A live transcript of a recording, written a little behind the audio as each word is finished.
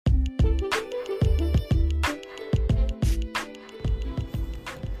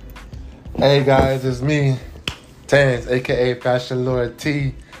Hey guys, it's me, Terrence, aka Fashion Lord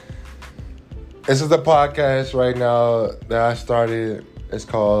T. This is a podcast right now that I started. It's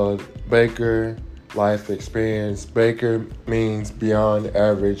called Baker Life Experience. Baker means beyond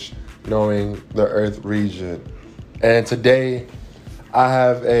average, knowing the Earth region. And today, I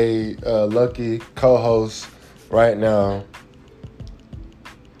have a lucky co-host right now.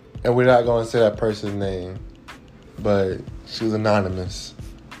 And we're not going to say that person's name, but she's anonymous.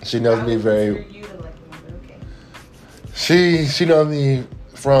 She knows me very. She knows me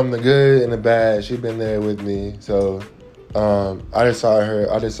from the good and the bad. She's been there with me, so I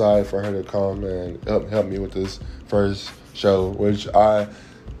decided for her to come and help me with this first show, which the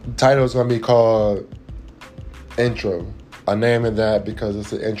title is gonna be called Intro. I named it that because it's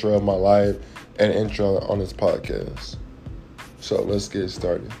the intro of my life and intro on this podcast. So let's get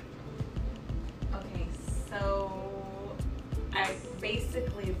started.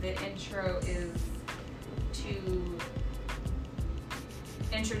 Basically, the intro is to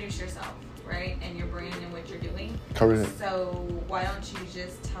introduce yourself, right? And your brand and what you're doing. Correct. So why don't you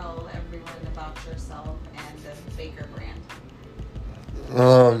just tell everyone about yourself and the Baker brand?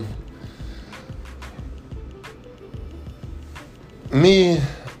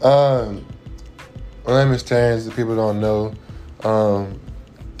 My name is Terrence, if people don't know.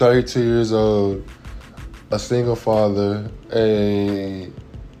 32 years old, a single father,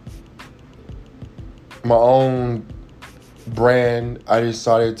 my own brand. I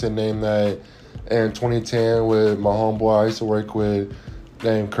decided to name that in 2010 with my homeboy I used to work with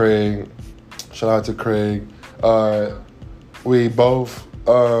named Craig. Shout out to Craig. We both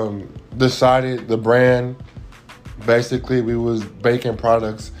decided the brand. Basically, we was baking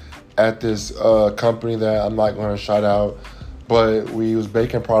products at this company that I'm not going to shout out, but we was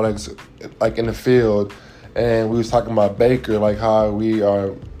baking products like in the field. And we was talking about Baker, like how we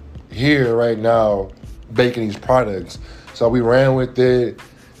are here right now baking these products. So we ran with it.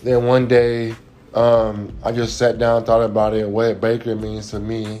 Then one day, I just sat down, thought about it, what Baker means to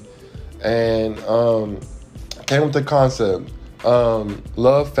me, and came with the concept.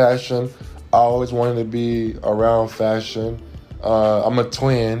 Love fashion. I always wanted to be around fashion. I'm a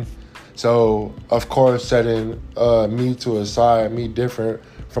twin, so of course setting me to a side, me different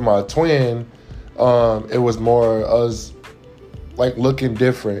from my twin. It was more us like looking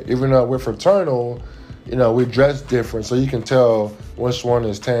different. Even though we're fraternal, we dress different, so you can tell which one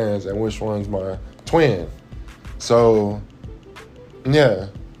is Terrence and which one's my twin. So, yeah.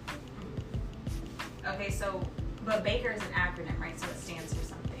 Okay, but Baker is an acronym, right? So it stands for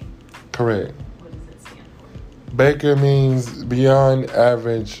something. Correct. What does it stand for? Baker means beyond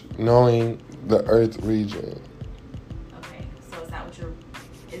average, knowing the Earth region. Okay, so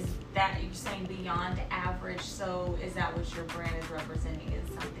is that you're saying beyond average? So is that what your brand is representing? Is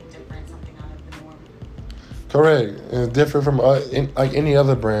something different, something out of the norm? Correct. It's different from like any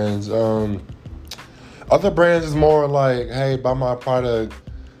other brands. Other brands is more like, hey, buy my product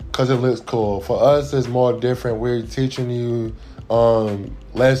because it looks cool. For us, it's more different. We're teaching you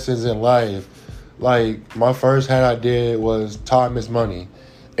lessons in life. Like, my first hat I did was time is money.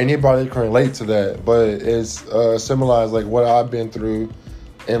 Anybody can relate to that, but it's symbolized like what I've been through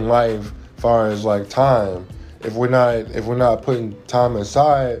in life as far as like time. If we're not putting time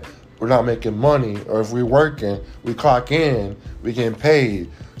aside, we're not making money. Or if we're working, we clock in, we getting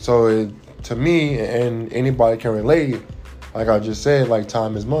paid. So to me, and anybody can relate, like I just said, like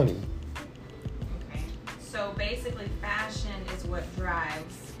time is money. Okay. So basically fashion is what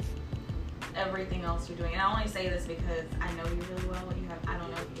drives everything else you're doing. And I only say this because I know you really well. I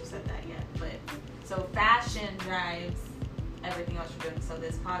don't know if you said that yet, but so fashion drives everything else you're doing. So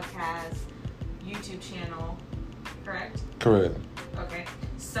this podcast, YouTube channel, correct? Correct. Okay.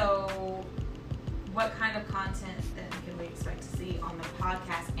 So what kind of content then can we expect to see on the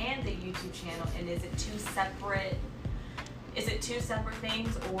podcast and the YouTube channel? And is it two separate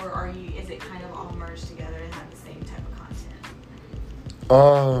things, or is it kind of all merged together and have the same type of content?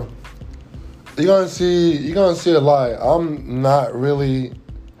 You're gonna see a lot. I'm not really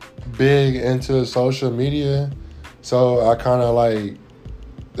big into social media, so I kind of like,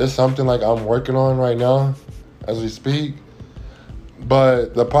 there's something like I'm working on right now as we speak.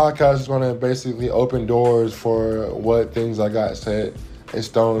 But the podcast is going to basically open doors for what things I got set in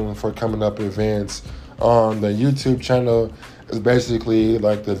stone for coming up events. The YouTube channel is basically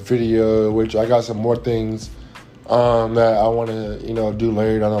like the video, which I got some more things that I want to, do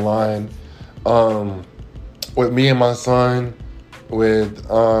later down the line. With me and my son, with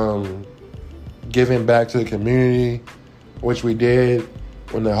giving back to the community, which we did.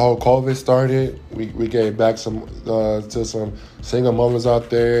 when the whole COVID started, we gave back some to some single mothers out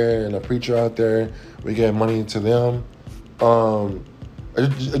there and a preacher out there. We gave money to them.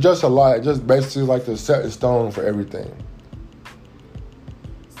 It's just a lot. It's just basically like the set in stone for everything.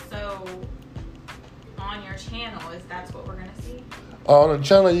 So, on your channel, that's what we're gonna see? On the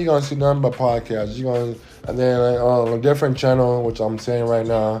channel, you're gonna see nothing but podcasts. And then on a different channel, which I'm saying right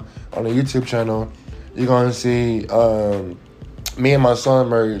now, on the YouTube channel, you're gonna see me and my son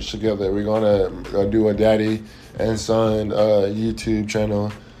merged together. We're gonna do a daddy and son YouTube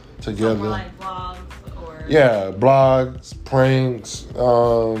channel together. So more like vlogs or yeah, blogs, pranks.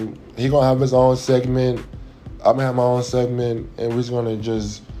 He gonna have his own segment. I'm gonna have my own segment, and we're just gonna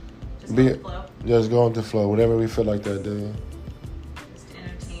just go with the flow. Just go with the flow, whatever we feel like that day. Just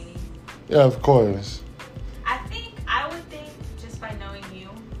entertaining. Yeah, of course. I would think just by knowing you,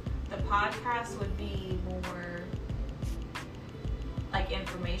 the podcast would be more like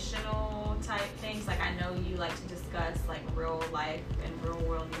informational type things. Like I know you like to discuss like real life and real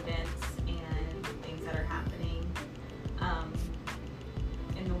world events and things that are happening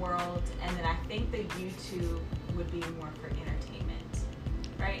in the world. And then I think the YouTube would be more for entertainment,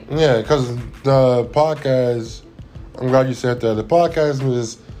 right? Yeah, because the podcast, I'm glad you said that. The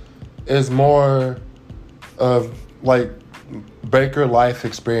podcast is more of like Baker life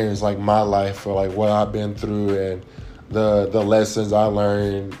experience, like my life, or like what I've been through and the lessons I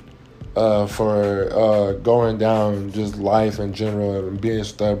learned for going down just life in general and being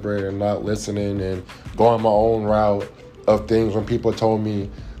stubborn and not listening and going my own route of things. When people told me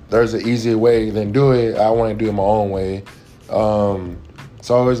there's an easier way, then do it, I want to do it my own way.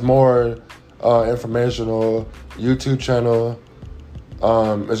 So it's more informational. YouTube channel.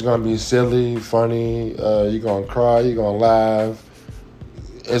 It's gonna be silly, funny. You're gonna cry. You're gonna laugh.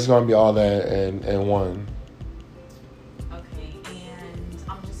 It's gonna be all that in one. Okay, and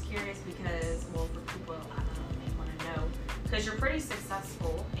I'm just curious because, well, for people, I don't know, they want to know because you're pretty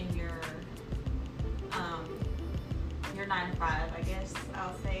successful in your 9 to 5, I guess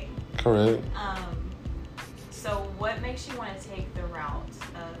I'll say. Correct. So what makes you want to take the route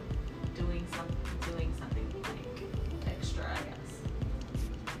of doing something like extra, I guess?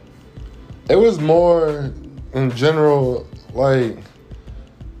 It was more in general, like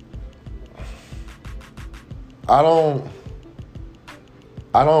I don't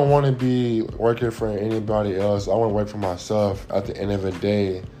want to be working for anybody else. I want to work for myself at the end of the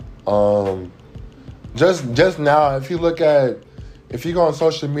day. Just now, if you go on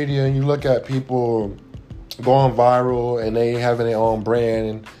social media and you look at people going viral and they having their own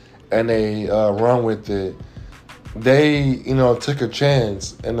brand and they run with it, they took a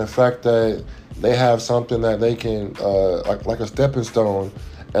chance in the fact that they have something that they can like a stepping stone,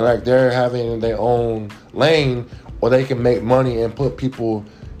 and like they're having their own lane where they can make money and put people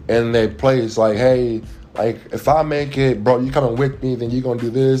in their place. Like, hey, like if I make it, bro, you coming with me, then you gonna do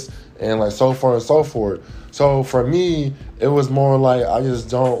this, and like so far and so forth. So for me, it was more like I just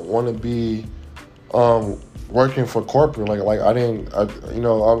don't want to be working for corporate. Like I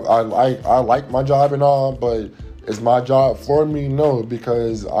like my job and all, but is my job for me? No,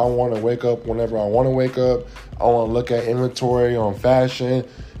 because I want to wake up whenever I want to wake up. I want to look at inventory on fashion,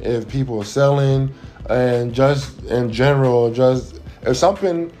 if people are selling, and just in general, just if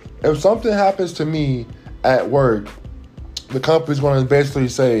something happens to me at work, the company's going to basically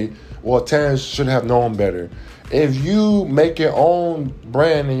say, well, Terrence should have known better. If you make your own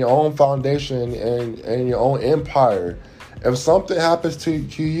brand and your own foundation and your own empire, if something happens to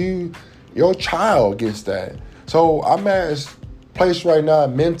you, your child gets that. So I'm at a place right now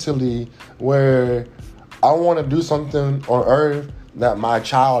mentally where I want to do something on earth that my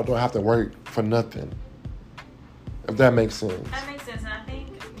child don't have to work for nothing. If that makes sense. That makes sense. And I think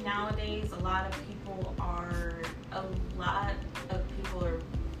nowadays a lot of people are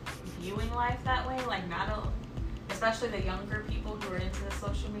viewing life that way. Like especially the younger people who are into the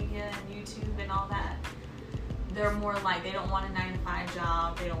social media and YouTube and all that. They're more like they don't want a 9 to 5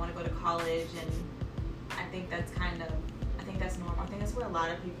 job. They don't want to go to college, and I think that's normal. I think that's where a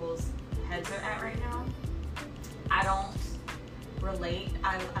lot of people's heads are at right now. I don't relate.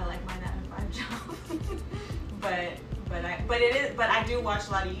 I like my 9 to 5 job, but I do watch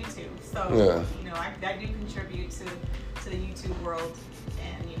a lot of YouTube. So yeah. I do contribute to the YouTube world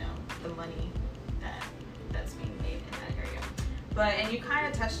and the money that's being made in that area. And you kind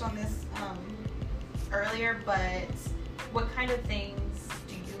of touched on this earlier, but what kind of things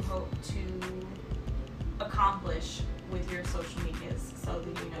do you hope to accomplish with your social medias, so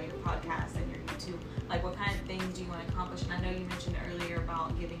that your podcast and your YouTube? Like, what kind of things do you want to accomplish? And I know you mentioned earlier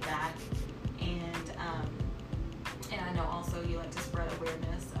about giving back and And I know also you like to spread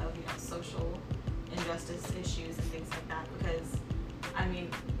awareness of, social injustice issues and things like that, because I mean,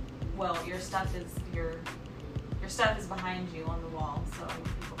 well, your stuff is behind you on the wall, so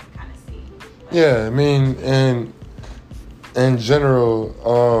people can kind of see. But Yeah, I mean, in general,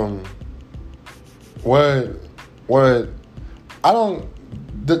 what I don't,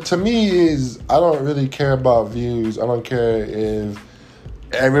 to me is, I don't really care about views. I don't care if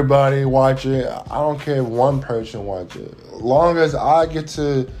everybody watch it. I don't care if one person watch it. As long as I get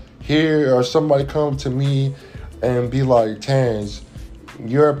to hear, or somebody come to me and be like, Terrence,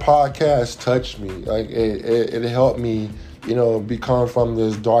 your podcast touched me. Like, it helped me, become from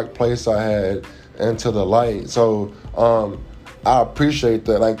this dark place I had into the light. So, I appreciate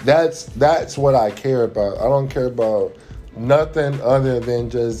that. Like, that's what I care about. I don't care about nothing other than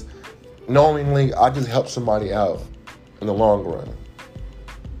just knowingly I just help somebody out in the long run.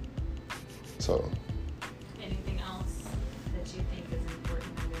 So. anything else that you think is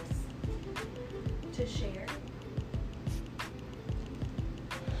important in this to share?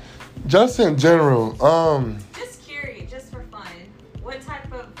 Just in general, Just curious, just for fun. What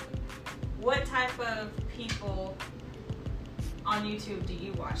type of people on YouTube do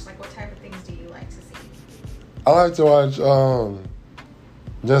you watch? Like, what type of things do you like to see? I like to watch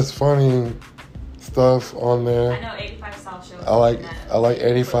just funny stuff on there. I know 85 South shows. I like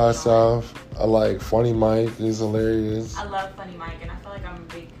 85 South. I like Funny Mike. He's hilarious. I love Funny Mike, and I feel like I'm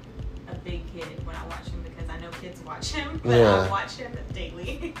a big kid when I watch him, because I know kids watch him, but Yeah. I watch him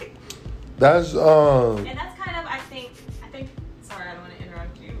daily. That's And that's kind of, I think, sorry, I don't want to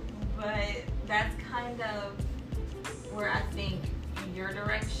interrupt you, but that's kind of where I think your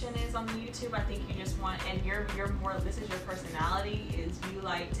direction is on YouTube. I think you just want, and you're more, this is your personality, is you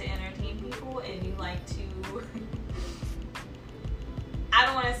like to entertain people, and you like to, I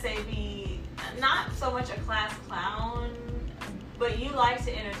don't want to say be, not so much a class clown, but you like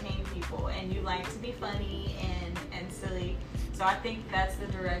to entertain people, and you like to be funny and silly. So I think that's the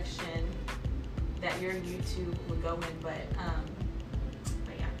direction that your YouTube would go in, but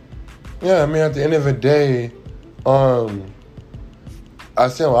yeah. Yeah, I mean, at the end of the day, I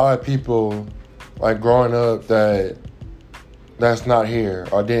see a lot of people, like, growing up that's not here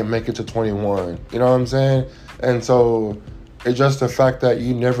or didn't make it to 21. You know what I'm saying? And so it's just the fact that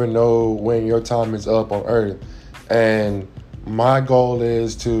you never know when your time is up on Earth. And my goal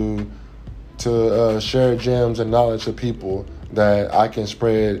is to share gems and knowledge to people that I can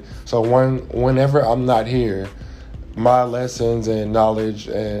spread. So whenever I'm not here, my lessons and knowledge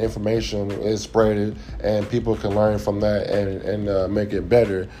and information is spreaded, and people can learn from that and make it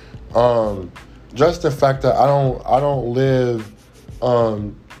better. Just the fact that I don't live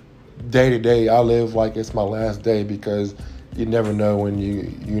day to day. I live like it's my last day, because you never know when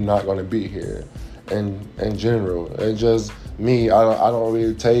you're not going to be here. And in general, it's just me. I don't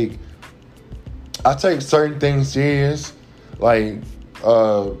really take certain things serious, like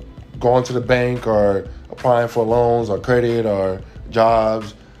going to the bank or applying for loans or credit or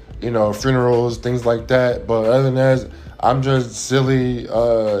jobs, funerals, things like that. But other than that, I'm just silly.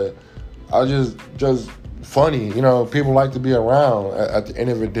 I just funny. People like to be around at the end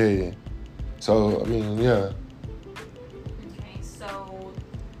of the day. So, I mean, yeah. Okay, so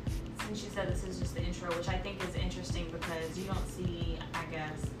since you said this is just the intro, which I think is interesting because you don't see, I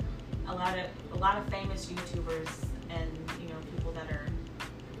guess, a lot of famous YouTubers and people that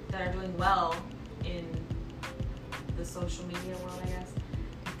are doing well in the social media world, I guess.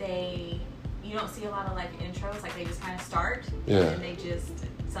 You don't see a lot of like intros, like they just kind of start, Yeah. and then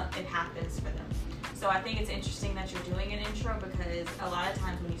it happens for them. So I think it's interesting that you're doing an intro, because a lot of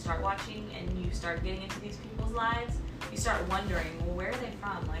times when you start watching and you start getting into these people's lives, you start wondering, well, where are they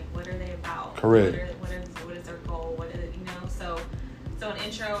from? Like, what are they about? Correct. What is their goal? What is it, So an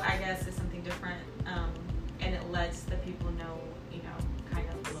intro, I guess, is something different, and it lets the people know, kind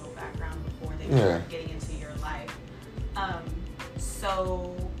of a little background before they start getting into your life.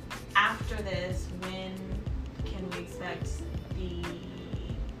 So after this, when can we expect the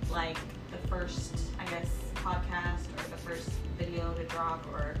first, I guess, podcast or the first video to drop,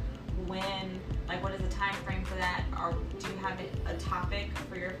 or when, what is the time frame for that? Or do you have a topic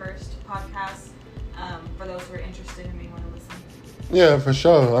for your first podcast, for those who are interested and may want to listen? Yeah, for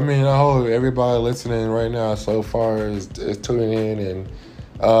sure. I mean, I hope everybody listening right now so far is tuning in,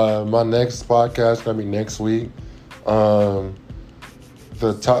 and my next podcast is going to be next week. Sorry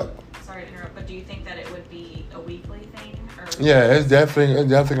to interrupt, but do you think that it would be a weekly thing? Or Yeah, it's definitely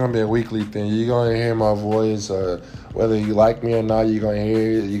gonna be a weekly thing. You're gonna hear my voice, whether you like me or not. You're gonna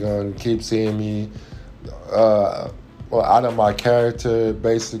hear it. You're gonna keep seeing me, out of my character,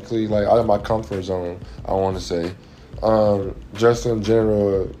 basically, like out of my comfort zone. I want to say, just in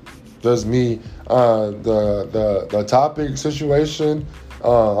general, just me. The topic situation,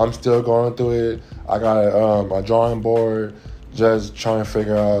 I'm still going through it. I got a drawing board, just trying to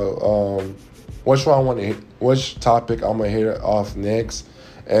figure out which one I want to hit, which topic I'm gonna hit off next,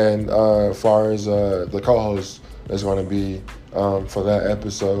 and as far as the co-host is gonna be for that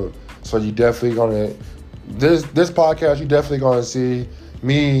episode. So you definitely gonna this podcast. You definitely gonna see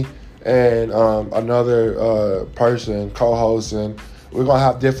me and another person co-host, and we're gonna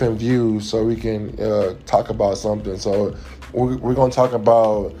have different views so we can talk about something. So we're gonna talk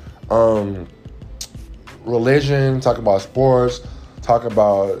about religion, talk about sports, talk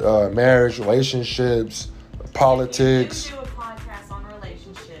about marriage, relationships, politics. You do a podcast on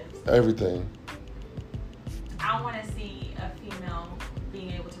relationships. Everything. I want to see a female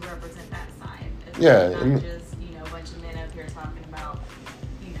being able to represent that side. Yeah. Not just, a bunch of men up here talking about,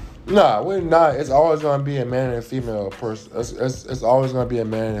 Nah, we're not. It's always gonna be a man and a female person. It's always gonna be a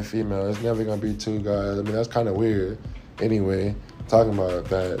man and a female. It's never gonna be two guys. I mean, that's kind of weird. Anyway, talking about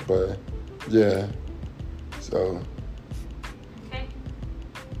that, but yeah. So. Okay.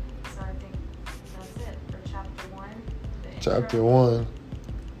 So I think that's it for chapter 1. Chapter 1.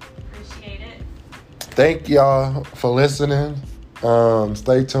 Appreciate it. Thank y'all for listening.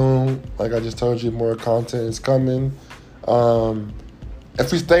 Stay tuned. Like I just told you, more content is coming.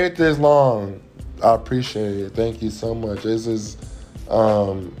 If you stayed this long, I appreciate it. Thank you so much. This is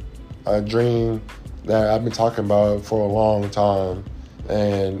a dream that I've been talking about for a long time.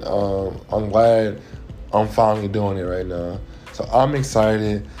 And I'm glad I'm finally doing it right now. So I'm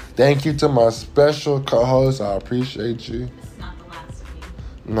excited. Thank you to my special co-host. I appreciate you. It's not the last of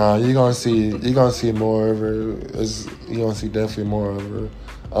me. Nah, you're gonna see more of her. You're gonna see definitely more of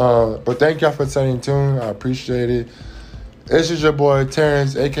her. But thank y'all for staying tuned. I appreciate it. This is your boy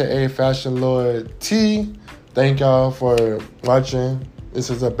Terrence, aka Fashion Lord T. Thank y'all for watching. This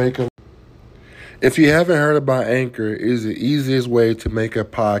is a Baker. If you haven't heard about Anchor, it is the easiest way to make a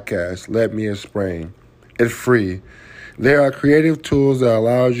podcast. Let me explain. It's free. There are creative tools that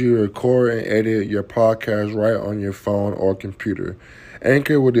allows you to record and edit your podcast right on your phone or computer.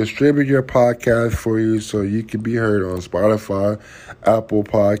 Anchor will distribute your podcast for you so you can be heard on Spotify, Apple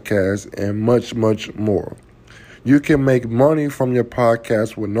Podcasts, and much, much more. You can make money from your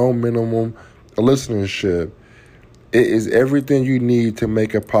podcast with no minimum listenership. It is everything you need to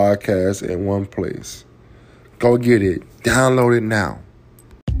make a podcast in one place. Go get it. Download it now.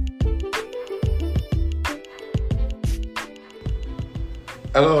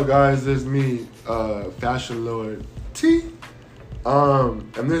 Hello guys, this is me, Fashion Lord T.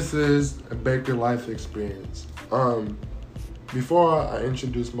 And this is a Baker Life Experience. Before I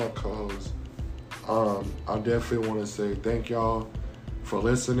introduce my co-host, I definitely want to say thank y'all for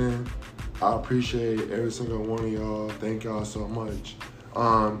listening. I appreciate every single one of y'all. Thank y'all so much.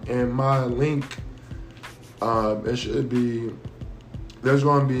 And my link, it should be, there's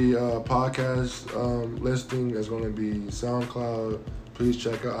going to be a podcast listing. There's going to be SoundCloud. Please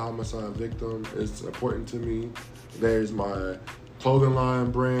check out Homicide Victim. It's important to me. There's my clothing line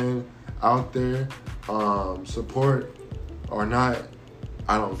brand out there. Support or not,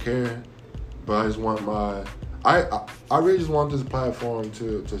 I don't care. But I just want I really just want this platform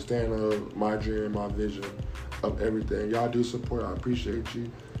to stand up my dream, my vision of everything. Y'all do support, I appreciate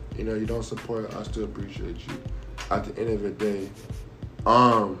you. You don't support, I still appreciate you. At the end of the day.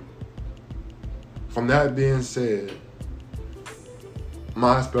 From that being said,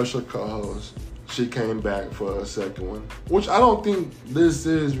 my special co-host, she came back for a second one. Which I don't think this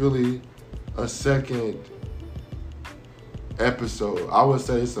is really a second episode. I would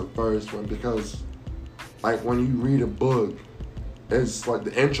say it's the first one because, like, when you read a book, it's like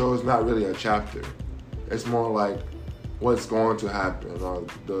the intro is not really a chapter. It's more like what's going to happen or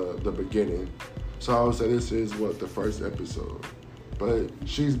the beginning. So I would say this is the first episode. But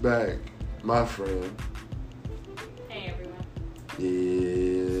she's back, my friend. Hey everyone.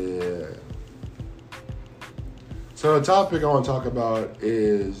 Yeah. So the topic I want to talk about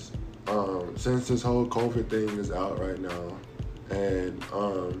is since this whole COVID thing is out right now, and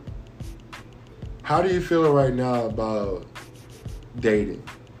how do you feel right now about dating?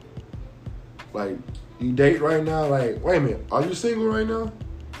 Like, you date right now? Like, wait a minute, are you single right now?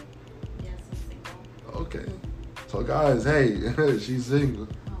 Yes, I'm single. Okay. So guys, hey, she's single.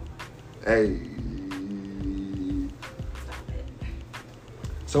 Oh, Hey. stop it.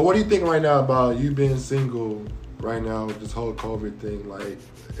 So what do you think right now about you being single right now with this whole COVID thing? Like,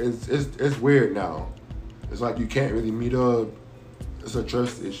 it's weird now. It's like you can't really meet up. It's a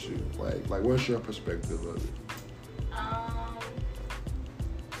trust issue. Like what's your perspective of it?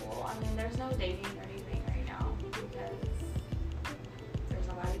 Well, I mean, there's no dating or anything right now because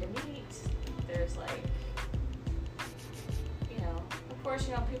course,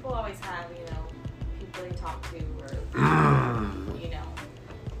 people always have, people they talk to or,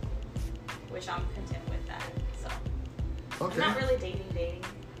 which I'm content with that. So, okay. I'm not really dating,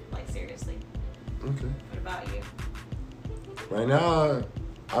 like seriously. Okay. What about you? Right now,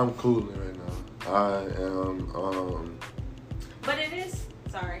 I'm cooling right now. I am, But it is,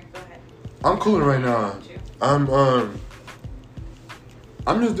 sorry, go ahead. I'm cooling right now.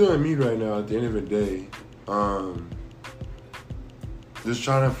 I'm just doing me right now at the end of the day. Just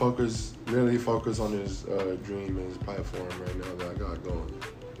trying to really focus on this dream and this platform right now that I got going.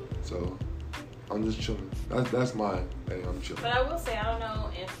 So I'm just chilling. That's my thing. I'm chilling. But I will say, I don't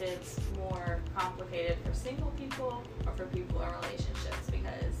know if it's more complicated for single people or for people in relationships,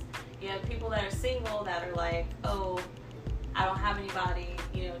 because you have people that are single that are like, oh, I don't have anybody,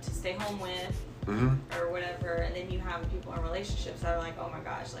 to stay home with. Mm-hmm. Or whatever, and then you have people in relationships that are like, oh my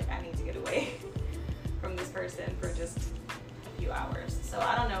gosh, like I need to get away from this person for just a few hours. So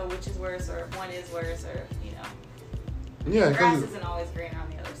I don't know which is worse, or if one is worse, or Yeah, the grass isn't always greener on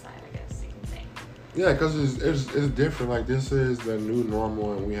the other side, I guess you can say. Yeah, because it's different. Like, this is the new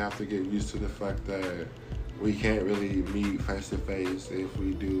normal, and we have to get used to the fact that we can't really meet face to face. If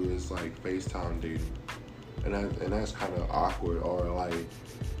we do, it's like FaceTime dating, and that's kind of awkward. Or like,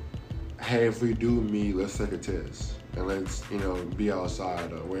 hey, if we do meet, let's take a test and let's, be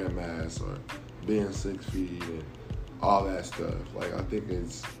outside or wear a mask or be in 6 feet and all that stuff. Like, I think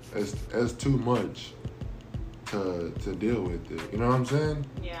it's too much to deal with it. You know what I'm saying?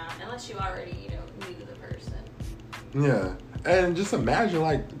 Yeah, unless you already, knew the person. Yeah. And just imagine,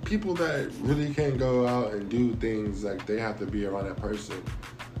 like, people that really can't go out and do things, like, they have to be around that person,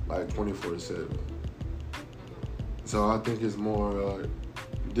 like, 24/7. So I think it's more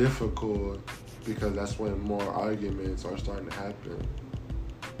difficult, because that's when more arguments are starting to happen.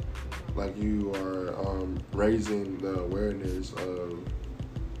 Like, you are raising the awareness of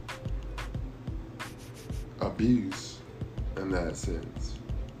abuse in that sense.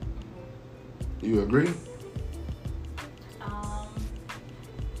 You agree?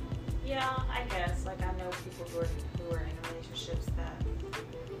 Yeah, I guess. Like, I know people who are in relationships that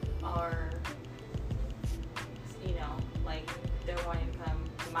are, like, they're wanting to come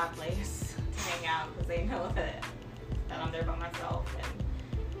to my place to hang out because they know that I'm there by myself. And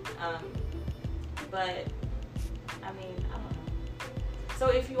but I mean, I don't know. So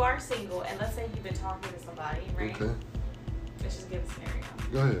if you are single, and let's say you've been talking to somebody, right? Okay. Let's just give a scenario.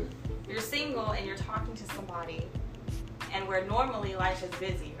 Go ahead. You're single and you're talking to somebody, and where normally life is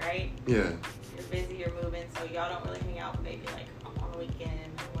busy, right? Yeah. You're busy, you're moving, so y'all don't really hang out maybe like on the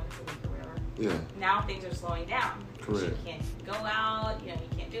weekend or once a week or whatever. Yeah. Now things are slowing down. Correct. You can't go out, you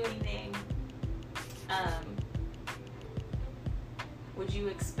can't do anything. Would you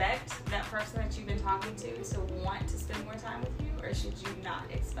expect that person that you've been talking to want to spend more time with you, or should you not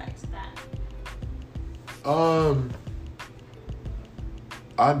expect that?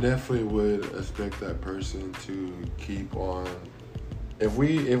 I definitely would expect that person to keep on. If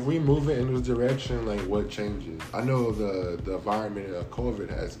we move it in this direction, like, what changes? I know the environment of COVID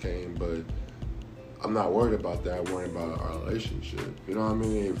has came, but I'm not worried about that. I'm worried about our relationship. You know what I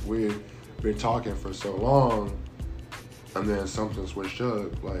mean? If we've been talking for so long, and then something switched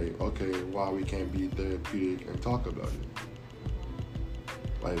up, like, okay, why we can't be therapeutic and talk about it?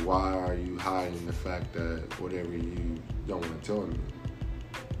 Like, why are you hiding the fact that whatever you don't want to tell me?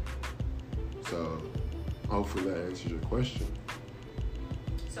 So, hopefully that answers your question.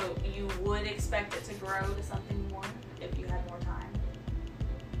 So you would expect it to grow to something more if you had more time?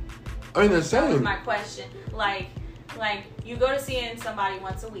 I mean, the same. That was my question. Like you go to seeing somebody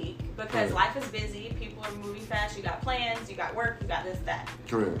once a week because life is busy, people are moving fast, you got plans, you got work, you got this, that.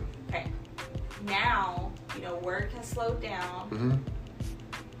 Correct. Okay. Now, work has slowed down. Mm-hmm.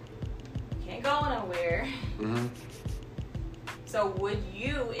 Can't go nowhere. Mm-hmm. So would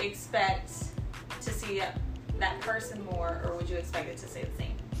you expect to see that person more, or would you expect it to stay the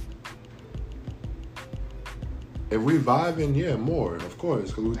same? If we vibing, yeah, more, of course,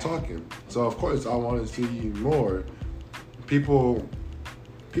 because we're talking. So, of course, I want to see you more. People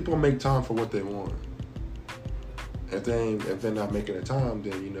make time for what they want. If they're not making the time,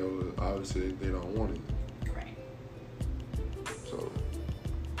 then, obviously they don't want it. Right. So,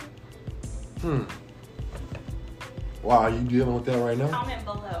 Wow, are you dealing with that right now? Comment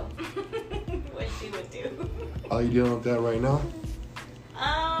below what you would do. Are you dealing with that right now?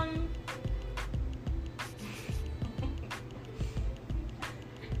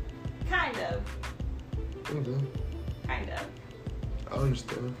 Kind of. Okay. Kind of. I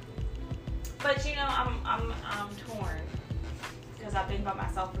understand. But I'm torn because I've been by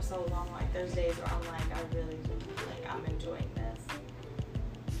myself for so long. Like, there's days where I'm like, I really just, like, I'm enjoying this,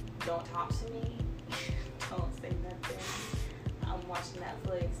 don't talk to me, don't say nothing. I'm watching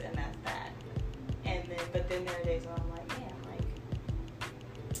Netflix and that's that. And then, but then there are days where I'm like, man, like,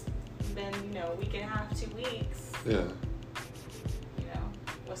 it's been, a week and a half, 2 weeks. Yeah.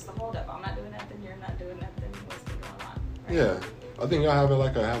 What's the holdup? I'm not doing nothing. You're not doing nothing. What's going on? Right? Yeah. I think y'all have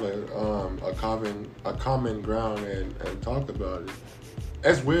a common ground and talk about it.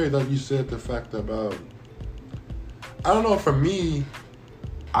 It's weird that you said the fact about, I don't know, for me,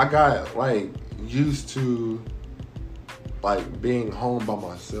 I got like used to like being home by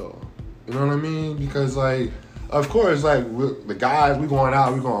myself. You know what I mean? Because like, of course, like the guys, we going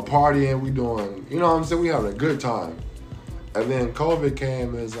out, we going partying, we doing, you know what I'm saying? We having a good time. And then COVID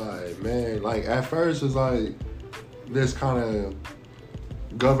came, it's like, man, like at first it's like this kind of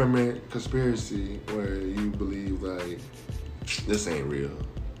government conspiracy where you believe like this ain't real.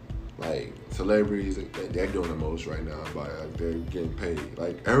 Like celebrities, they're doing the most right now by like they're getting paid.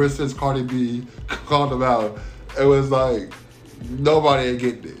 Like ever since Cardi B called them out, it was like nobody ain't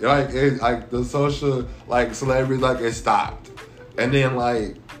getting it. Like the social like celebrities, like it stopped. And then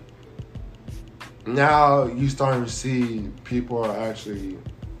like now you starting to see people are actually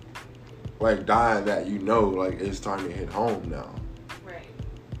like dying that like it's starting to hit home now. Right.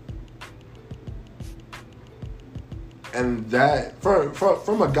 And that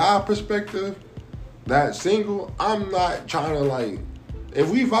from a guy perspective, that single, I'm not trying to like, if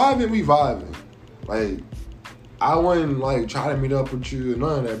we vibing, we vibing. Like I wouldn't like try to meet up with you and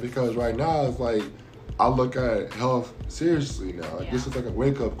none of that because right now it's like I look at health seriously now. Like, this is like a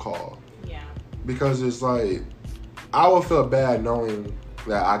wake up call. Because it's like, I would feel bad knowing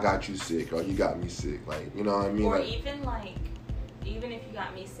that I got you sick or you got me sick. Like, you know what I mean? Or like, even if you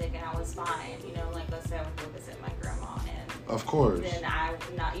got me sick and I was fine, like let's say I would go visit my grandma and of course. Then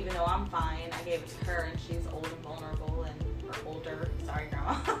even though I'm fine, I gave it to her and she's old and vulnerable or older. Sorry,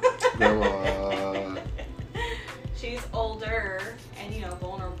 grandma. Grandma. She's older and,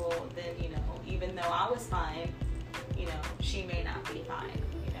 vulnerable, then, even though I was fine, she may not be fine.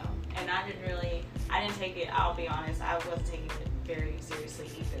 And I didn't take it, I'll be honest, I wasn't taking it very seriously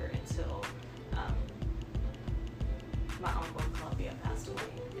either until my uncle in Colombia passed away.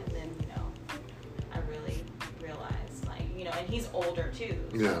 And then, I really realized, like, and he's older too.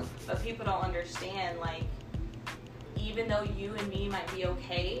 So, yeah. But people don't understand, like, even though you and me might be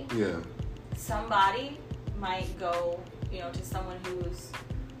okay, yeah, somebody might go, to someone who's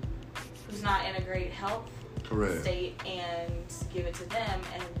not in a great health correct state and give it to them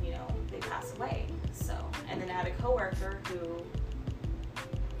and they pass away. So, and then I had a coworker who,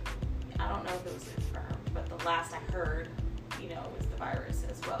 I don't know if it was confirmed, but the last I heard, it was the virus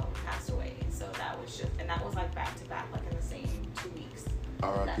as well, passed away. So that was like back to back, like in the same 2 weeks.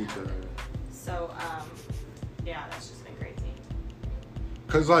 R.I.P. to her. So yeah, that's just been crazy.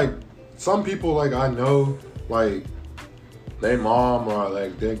 Cause like some people like I know like their mom or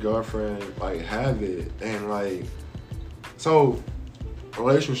like their girlfriend like have it and like so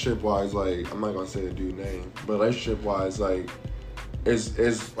relationship wise like I'm not gonna say the dude name but relationship wise like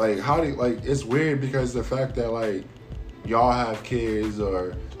it's like how do you, like it's weird because the fact that like y'all have kids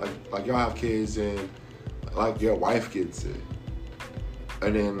or like y'all have kids and like your wife gets it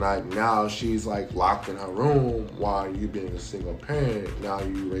and then like now she's like locked in her room while you being a single parent now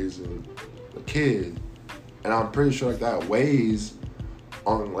you raising a kid. And I'm pretty sure like that weighs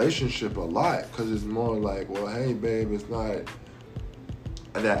on a relationship a lot because it's more like, well, hey, babe, it's not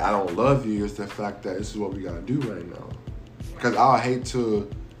that I don't love you. It's the fact that this is what we gotta do right now. Because I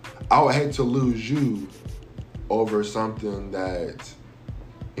would hate to lose you over something that,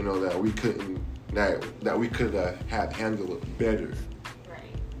 that we couldn't, that we could have handled it better.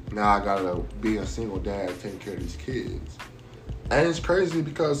 Right. Now I gotta be a single dad taking care of these kids, and it's crazy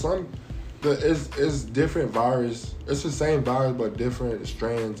because it's different virus. It's the same virus, but different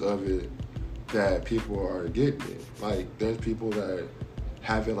strands of it that people are getting it. Like, there's people that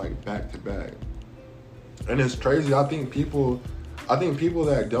have it, like, back to back. And it's crazy. I think people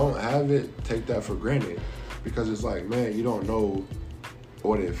that don't have it take that for granted. Because it's like, man, you don't know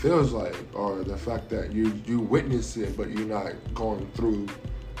what it feels like. Or the fact that you witness it, but you're not going through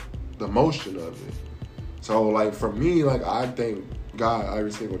the motion of it. So, like, for me, like, I thank God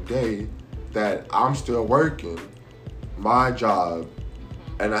every single day that I'm still working my job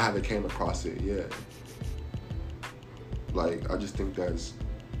and I haven't came across it yet. Like, I just think that's,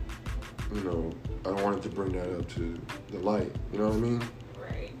 I wanted to bring that up to the light. You know what I mean?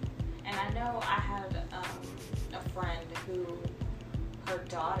 Right. And I know I had a friend who, her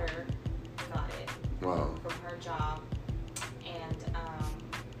daughter got it Wow. from her job.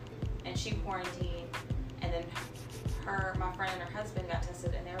 And she quarantined, and then my friend and her husband got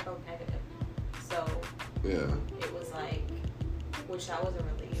tested and they were both negative. So yeah, it was like, which that was a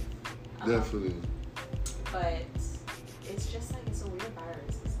relief. Definitely. But it's just like, it's a weird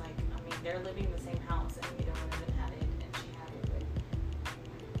virus. It's like, I mean, they're living in the same house and neither one of them had it, and she had it, but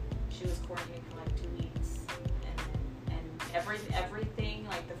she was quarantined for like 2 weeks, and everything,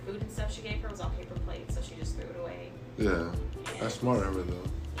 like the food and stuff she gave her was on paper plates, so she just threw it away. Yeah, that's smart of her though.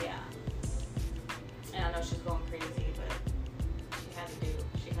 Yeah. And I know she's going crazy, but she had to do it.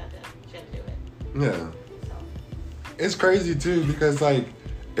 Yeah. So It's crazy too because like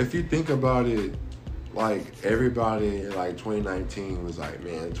if you think about it, like everybody in like 2019 was like,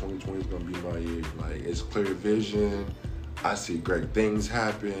 man, 2020 is gonna be my year. Like it's clear vision. I see great things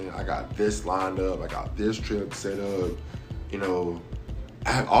happen. I got this lined up. I got this trip set up. You know,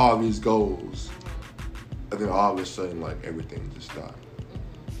 I have all these goals. And then all of a sudden, like everything just stopped.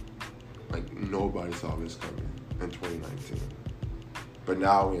 Like nobody saw this coming in 2019. But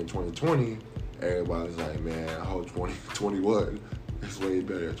now in 2020, everybody's like, man, I hope 2021 is way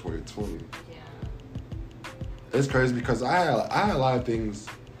better than 2020. yeah. It's crazy because I had a lot of things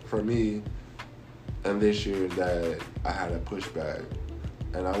for me and this year that I had to push back.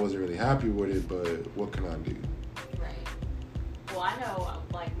 And I wasn't really happy with it, but what can I do? Right. Well, I know,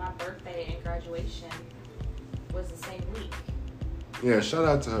 like, my birthday and graduation was the same week. Yeah, shout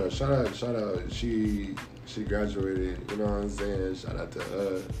out to her. Shout out. She graduated, you know what I'm saying? Shout out to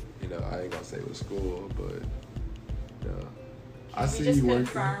her. You know, I ain't gonna say what school, but you know, I see you working. We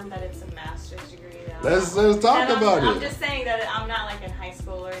just confirmed that it's a master's degree. Let's talk about it. I'm just saying that I'm not like in high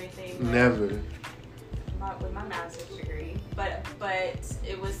school or anything. Never. With my master's degree, but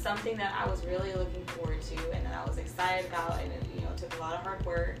it was something that I was really looking forward to and that I was excited about, and it, you know, took a lot of hard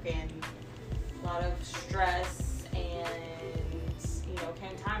work and a lot of stress, and you know,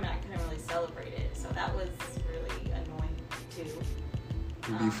 came time and I couldn't really celebrate it, so that was really annoying too.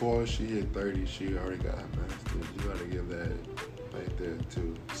 Before she hit 30, she already got her master's. You gotta give that right there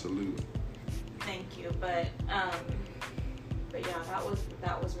too. Salute. Thank you, but yeah, that was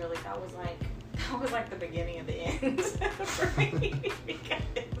like the beginning of the end for me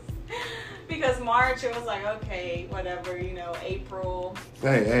because March it was like, okay, whatever, you know, April.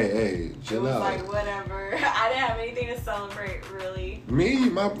 Hey, chill out. It was like whatever. I didn't have anything to celebrate really. Me,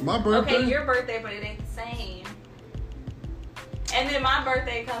 my birthday. Okay, your birthday, but it ain't the same. And then my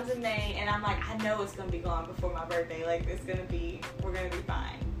birthday comes in May, and I'm like, I know it's gonna be gone before my birthday. Like we're gonna be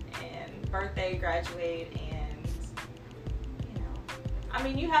fine. And birthday, graduate, and you know, I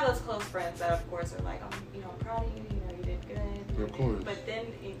mean, you have those close friends that, of course, are like, I'm proud of you. You know, you did good. Of course. But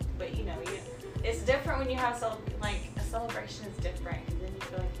then, you know, it's different when you have a celebration is different, because then you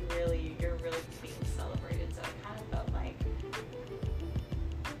feel like you're really being celebrated. So it kind of felt like,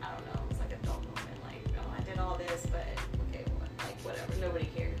 I don't know, it's like a dull moment. Like, oh, I did all this, but okay, whatever. Nobody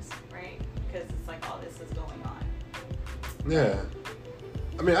cares, right? Because it's like all this is going on. Yeah.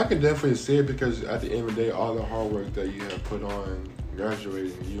 I mean, I can definitely see it because at the end of the day, all the hard work that you have put on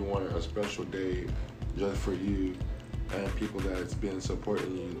graduating, you wanted a special day just for you and people that's been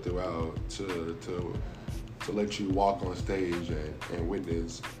supporting you throughout to let you walk on stage and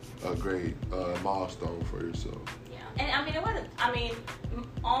witness a great milestone for yourself. Yeah, and I mean, it wasn't. I mean,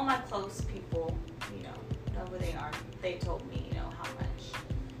 all my close people, you know who they are. They told me, you know, how much,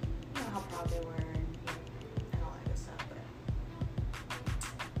 you know, how proud they were, and all that good stuff.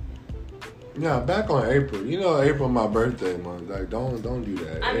 But yeah, back on April. You know, April my birthday month. Like, don't do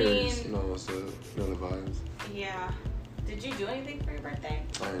that. I Aries, mean, you know what's up? You know the vibes. Yeah. Did you do anything for your birthday?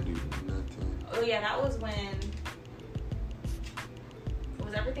 I didn't do nothing. Oh yeah, that was when.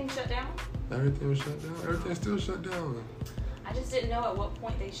 Was everything shut down? Everything was shut down. Everything's still shut down. I just didn't know at what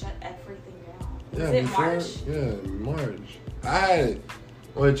point they shut everything down. Yeah, Was it before, March? Yeah, March. I had it,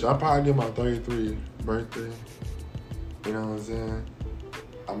 which I probably did my 33rd birthday. You know what I'm saying?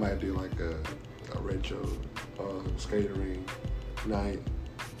 I might do like a retro skatering night,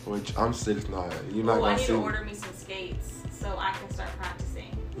 which I'm 6'9". You're not gonna I need see. to order me some skates so I can start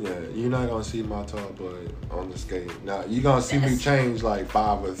practicing. Yeah, you're not gonna see my tall boy on the skate. Now you're gonna see me change like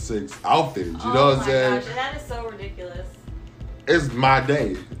 5 or 6 outfits. You know what I'm saying? Oh my gosh, that is so ridiculous. It's my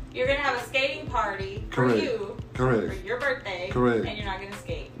day. You're gonna have a skating party Correct. for you. Correct. For your birthday. Correct. And you're not gonna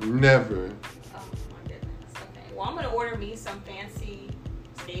skate. Never. Oh my goodness. Okay. Well, I'm gonna order me some fancy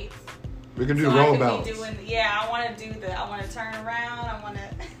skates. We can do so roll I bounce. I want to turn around. I want to.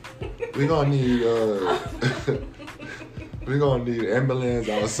 We're gonna need we're gonna need ambulance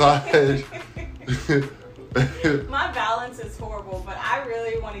outside. My balance is horrible, but I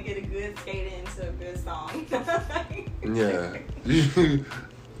really want to get a good skate into a good song. Yeah.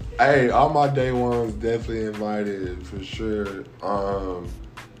 Hey, all my day ones definitely invited for sure.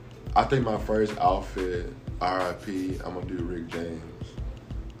 I think my first outfit, R.I.P. I'm gonna do Rick James.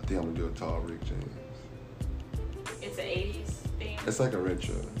 I think I'm gonna do a tall Rick James. It's an 80s theme? It's like a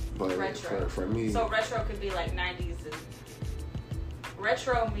retro. But retro. For me. So retro could be like 90s.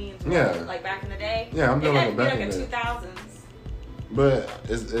 Retro means what? Yeah. Like back in the day? Yeah, I'm doing like back in the the 2000s. But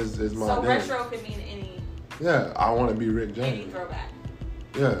it's my So day. retro could mean any. Yeah, I want to be Rick James. Any throwback.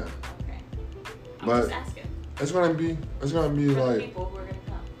 Yeah. Okay. I'm But just asking. It's gonna be For like the people who are gonna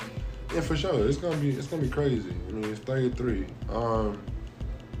come. yeah, for sure. It's gonna be crazy. I mean, it's 33. It's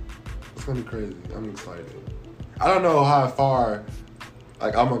gonna be crazy. I'm excited. I don't know how far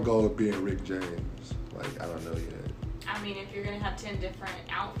like I'm gonna go with being Rick James. Like I don't know yet. I mean, if you're gonna have 10 different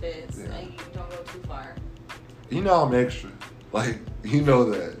outfits, Yeah. you don't go too far. You know I'm extra. Like you know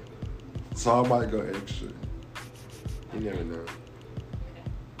that. So I might go extra. You never know.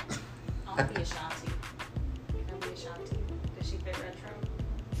 Okay. I'll be Ashanti. Can I be Ashanti? Does she fit retro?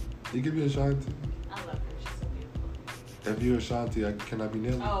 You could be Ashanti. I love her. She's so beautiful. If you're Ashanti, can I be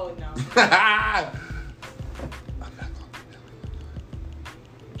Nelly? Oh, no. I'm not gonna be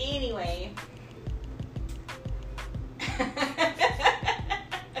Nelly. Anyway.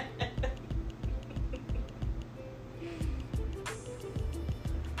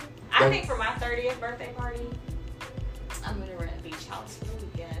 I think for my 30th birthday party, I'm gonna rent a beach house for the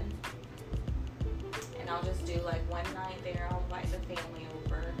weekend. And I'll just do like one night there. I'll invite the family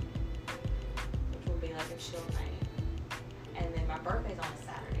over, which will be like a chill night. And then my birthday's on a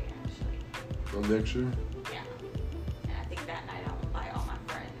Saturday, actually. Well, next year? Yeah. And I think that night I'll invite all my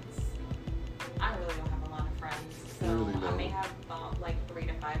friends. I really don't have a lot of friends, so You really I don't. may have about like 3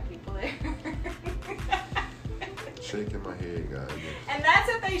 to 5 people there. Shaking my head, guys. And that's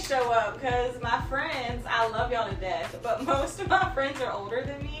if they show up, because my friends, I love y'all to death, but most of my friends are older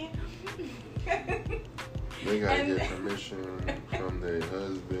than me. They gotta get permission from their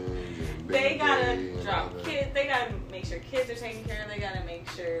husbands and They gotta and all drop that. kids. They gotta make sure kids are taken care of. They gotta make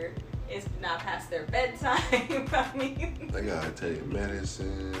sure it's not past their bedtime. I mean, They gotta take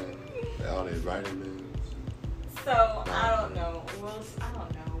medicine, all their vitamins. so I don't know. I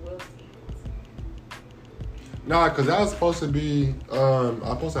don't know. We'll see. Nah, cause I was supposed to be, I was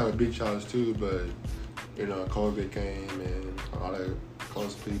supposed to have a beach house too, but you know, COVID came and all the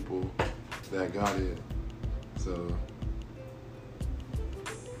close people that got it, so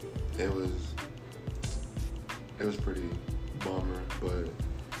it was pretty bummer. But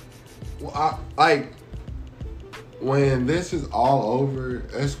well, when this is all over,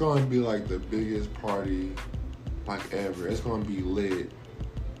 it's gonna be like the biggest party like ever. It's gonna be lit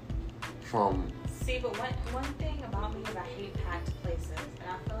from. See, but one thing about me is I hate packed places, and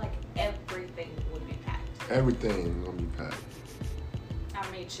I feel like everything would be packed. Everything is gonna be packed. I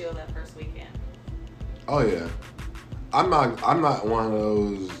may chill that first weekend. Oh yeah, I'm not one of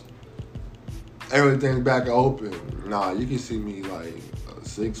those. Everything's back open. Nah, you can see me like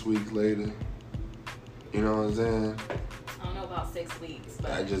 6 weeks later. You know what I'm saying? I don't know about 6 weeks, but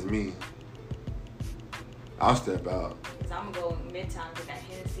That's just me. I'll step out. because I'm gonna go Midtown with that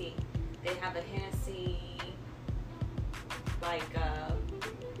Hennessy. They have a Hennessy, like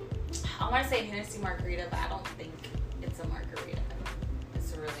I want to say Hennessy margarita, but I don't think it's a margarita.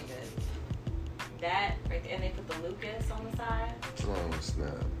 It's really good. That right there, and they put the Lucas on the side. Oh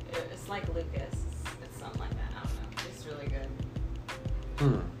snap. It's like Lucas. It's something like that. I don't know. It's really good.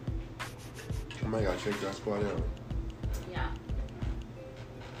 I might gotta check that spot out. Yeah.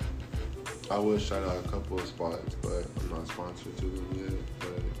 I will shout out a couple of spots, but I'm not sponsored to them yet.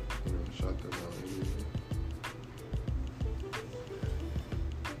 But you know, shout them out anyway.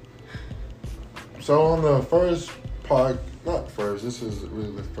 So on the first part, not first. This is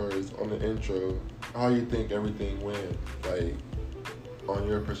really the first on the intro. How you think everything went? Like on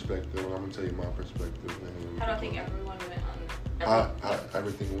your perspective, and I'm gonna tell you my perspective. And How do I think everyone went on? how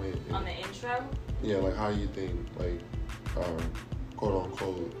everything went? On the intro? Yeah, like how you think, like, quote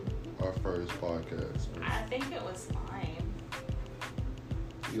unquote, our first podcast. I think it was fine.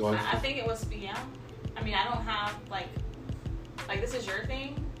 You like? I think it was, yeah. I mean, I don't have, like this is your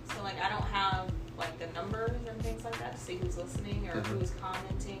thing, so, like, I don't have, like, the numbers and things like that to see who's listening or Mm-hmm. who's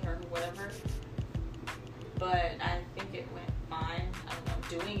commenting or whatever. But I think it went fine. I don't know.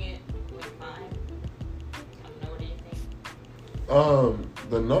 Doing it went fine. I don't know. What do you think?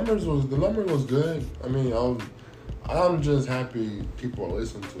 The number was good. I mean, I'm just happy people are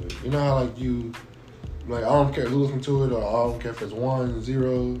listening to it. You know how I don't care who listens to it, or I don't care if it's 1,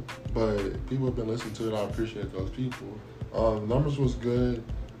 0, but people have been listening to it. I appreciate those people. Numbers was good.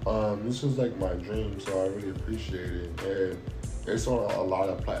 This was like my dream, so I really appreciate it. And it's on a lot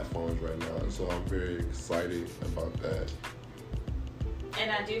of platforms right now, so I'm very excited about that.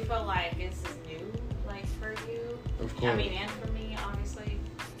 And I do feel like this is new, like for you. Of course. I mean, and for me, obviously.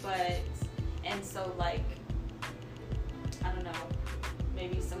 But, and so like, I don't know,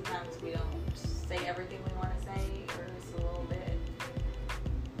 maybe sometimes we don't say everything we want to say, or it's a little bit.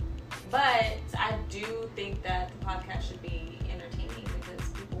 But I do think that the podcast should be entertaining because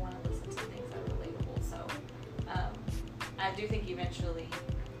people want to listen to things that are relatable. So I do think eventually,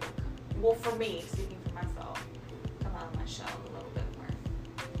 well, for me, speaking for myself, come out of my shell a little bit more.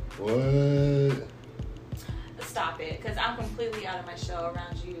 What? Stop it, because I'm completely out of my shell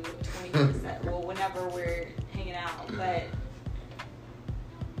around you 20%. Well, whenever we're hanging out, but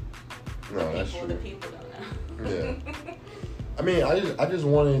No, that's true. the people don't know. Yeah. I mean, I just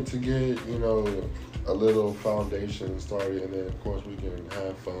wanted to get, you know, a little foundation started, and then of course we can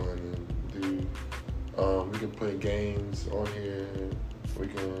have fun and do. We can play games on here. We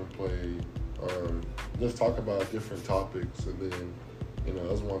can play. Just talk about different topics, and then, you know, I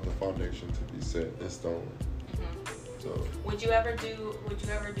just want the foundation to be set in stone. Mm-hmm. So. Would you ever do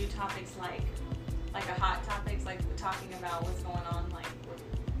topics like a hot topics, like talking about what's going on, like with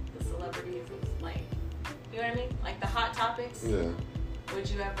the celebrities, and like, you know what I mean, like the hot topics? Yeah. Would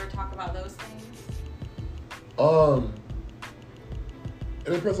you ever talk about those things?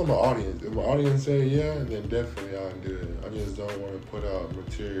 It depends on my audience. If my audience say yeah, then definitely I'll do it. I just don't want to put out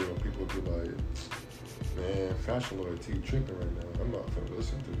material and people be like, man, Fashion Lord T tripping right now. I'm not gonna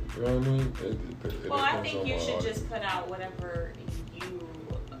listen to it. You know what I mean? Well, I think you should just put out whatever you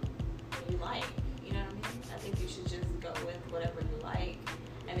like. You know what I mean? I think you should just go with whatever you like.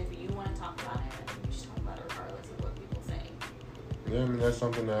 And if you want to talk about it, I think you should talk about it regardless of what people say. Yeah, I mean, that's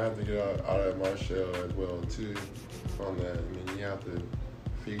something that I have to get out of my shell as well, too, on that. I mean, you have to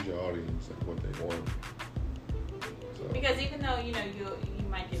feed your audience like what they want. So. Because even though, you know, you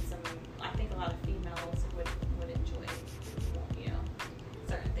might get some, I think a lot of females would enjoy, you know,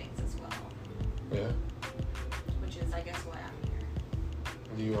 certain things as well. Yeah. Which is, I guess, why I'm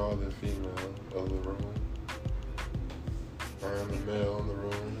here. You are the female of the room. I am the male in the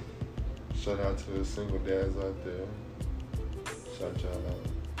room. Shout out to the single dads out there. Shout y'all out.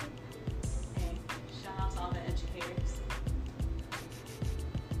 Hey, shout out to all the educators.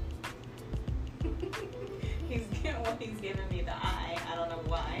 He's giving me the eye. I don't know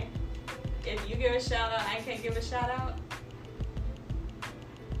why. If you give a shout out, I can't give a shout out.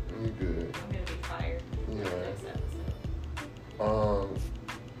 You good. I'm gonna be fired. Yeah. Next episode.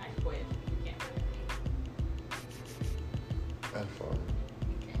 I quit. You can't fire me. That's fine.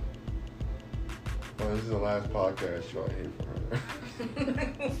 Okay. Well, this is the last podcast y'all hear from her.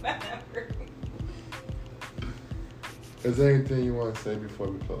 Whatever. Is there anything you want to say before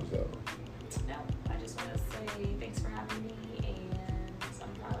we close out? No, I just want to say thanks for having me, and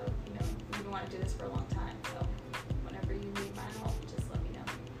I'm proud of, you know, we've been wanting to do this for a long time, so whenever you need my help, just let me know.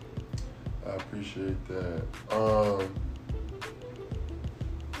 I appreciate that.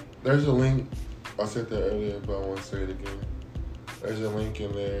 There's a link. I said that earlier, but I want to say it again. There's a link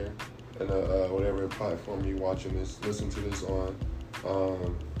in there, and whatever platform you're watching this, listen to this on.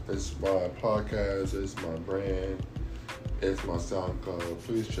 It's my podcast. It's my brand. It's my SoundCloud.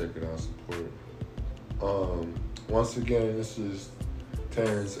 Please check it out. Support. Once again, this is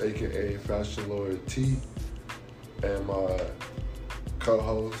Terrence, aka Fashion Lord T, and my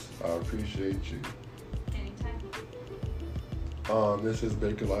co-host. I appreciate you. Anytime. This is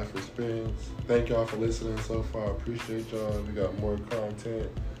Baker Life Experience. Thank y'all for listening so far. I appreciate y'all. We got more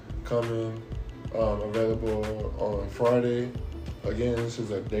content coming, available on Friday. Again, this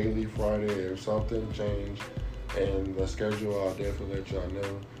is a daily Friday. If something changed and the schedule, I'll definitely let y'all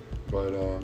know. But